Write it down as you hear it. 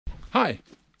Hi,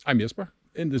 I'm Jesper.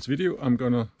 In this video I'm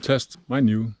gonna test my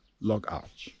new log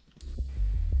arch.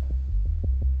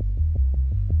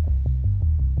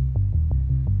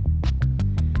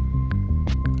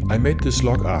 I made this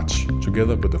log arch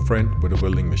together with a friend with a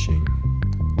welding machine.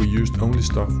 We used only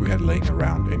stuff we had laying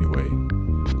around anyway.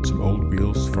 Some old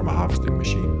wheels from a harvesting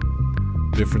machine,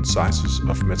 different sizes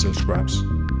of metal scraps,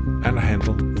 and a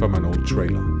handle from an old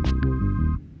trailer.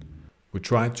 We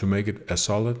tried to make it as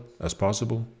solid as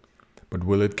possible, but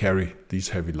will it carry these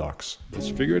heavy logs? Let's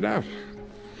figure it out.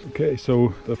 Okay,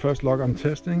 so the first log I'm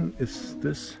testing is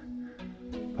this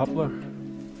poplar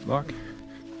log.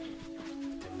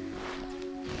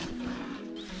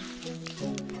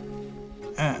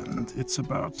 And it's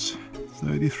about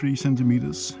 33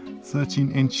 centimeters,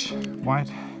 13-inch wide.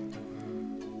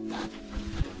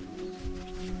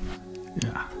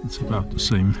 Yeah, it's about the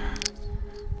same,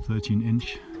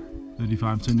 13-inch,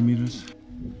 35 centimeters.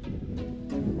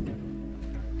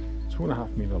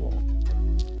 2.5 meter long.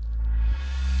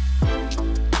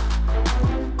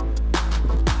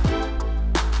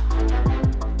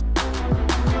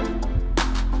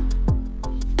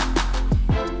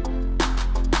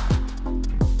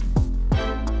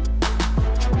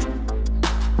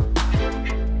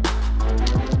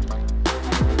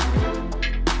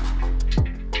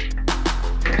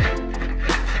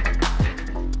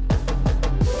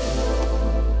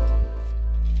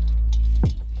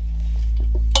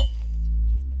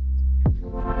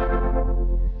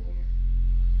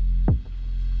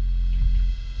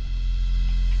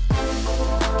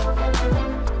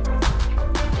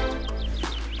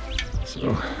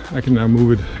 So I can now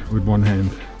move it with one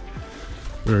hand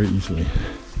very easily.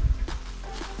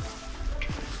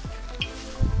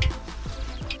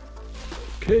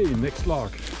 Okay, next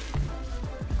log.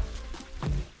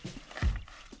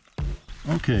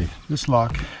 Okay, this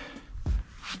log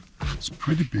is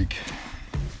pretty big.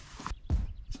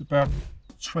 It's about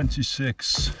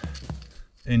 26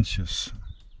 inches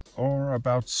or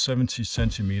about 70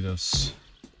 centimeters,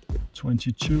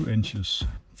 22 inches.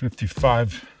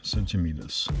 55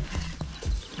 centimeters.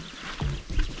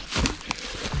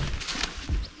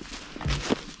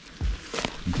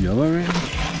 The other end,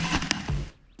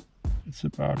 it's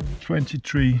about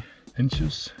 23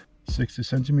 inches, 60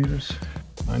 centimeters,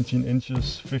 19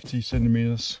 inches, 50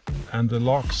 centimeters, and the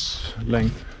log's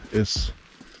length is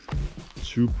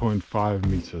 2.5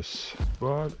 meters.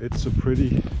 But it's a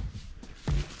pretty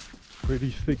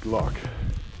thick log.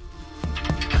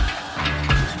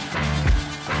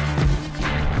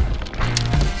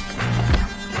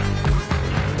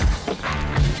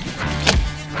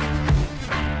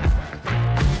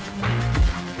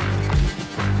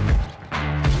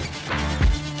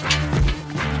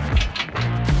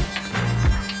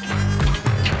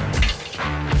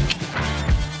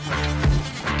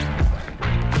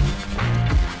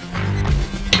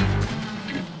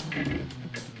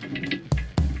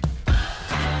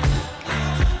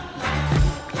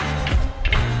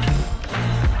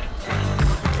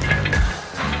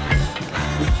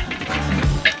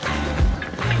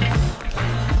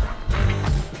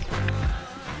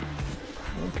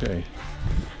 Okay,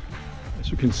 as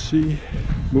you can see,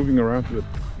 moving around with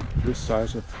this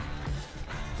size of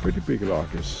pretty big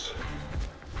log is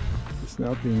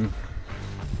now being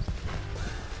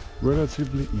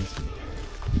relatively easy.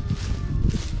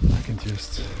 I can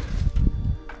just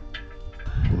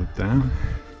pull it down,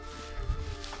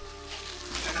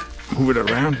 move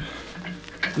it around.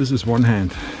 This is one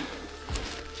hand.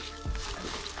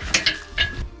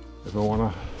 If I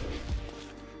want to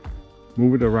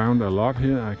move it around a lot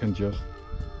here, I can just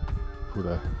put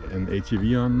an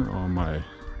ATV on or my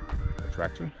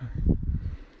tractor.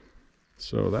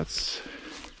 So that's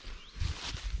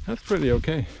pretty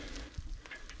okay,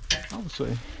 I would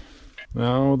say.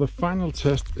 Now the final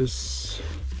test is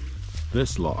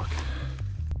this log.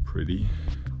 Pretty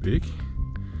big.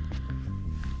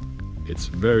 It's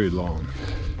very long.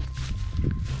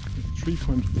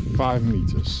 3.5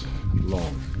 meters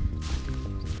long.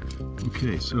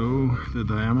 Okay, so the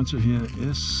diameter here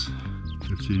is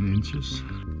 15 inches.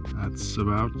 That's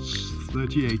about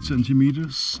 38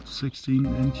 centimeters, 16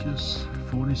 inches,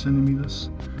 40 centimeters,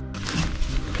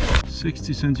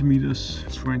 60 centimeters,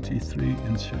 23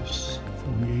 inches,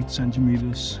 48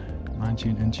 centimeters,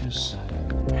 19 inches.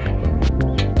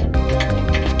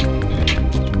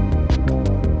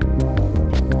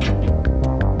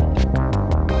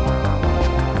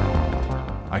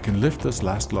 I can lift this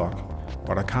last log,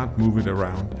 but I can't move it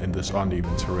around in this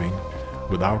uneven terrain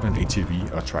without an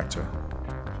ATV or tractor.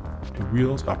 The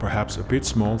wheels are perhaps a bit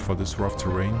small for this rough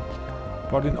terrain,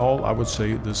 but in all I would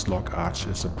say this log arch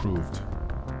is approved.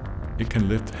 it can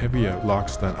lift heavier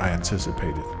logs than I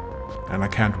anticipated, and I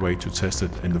can't wait to test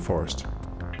it in the forest.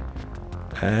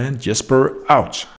 And Jesper out!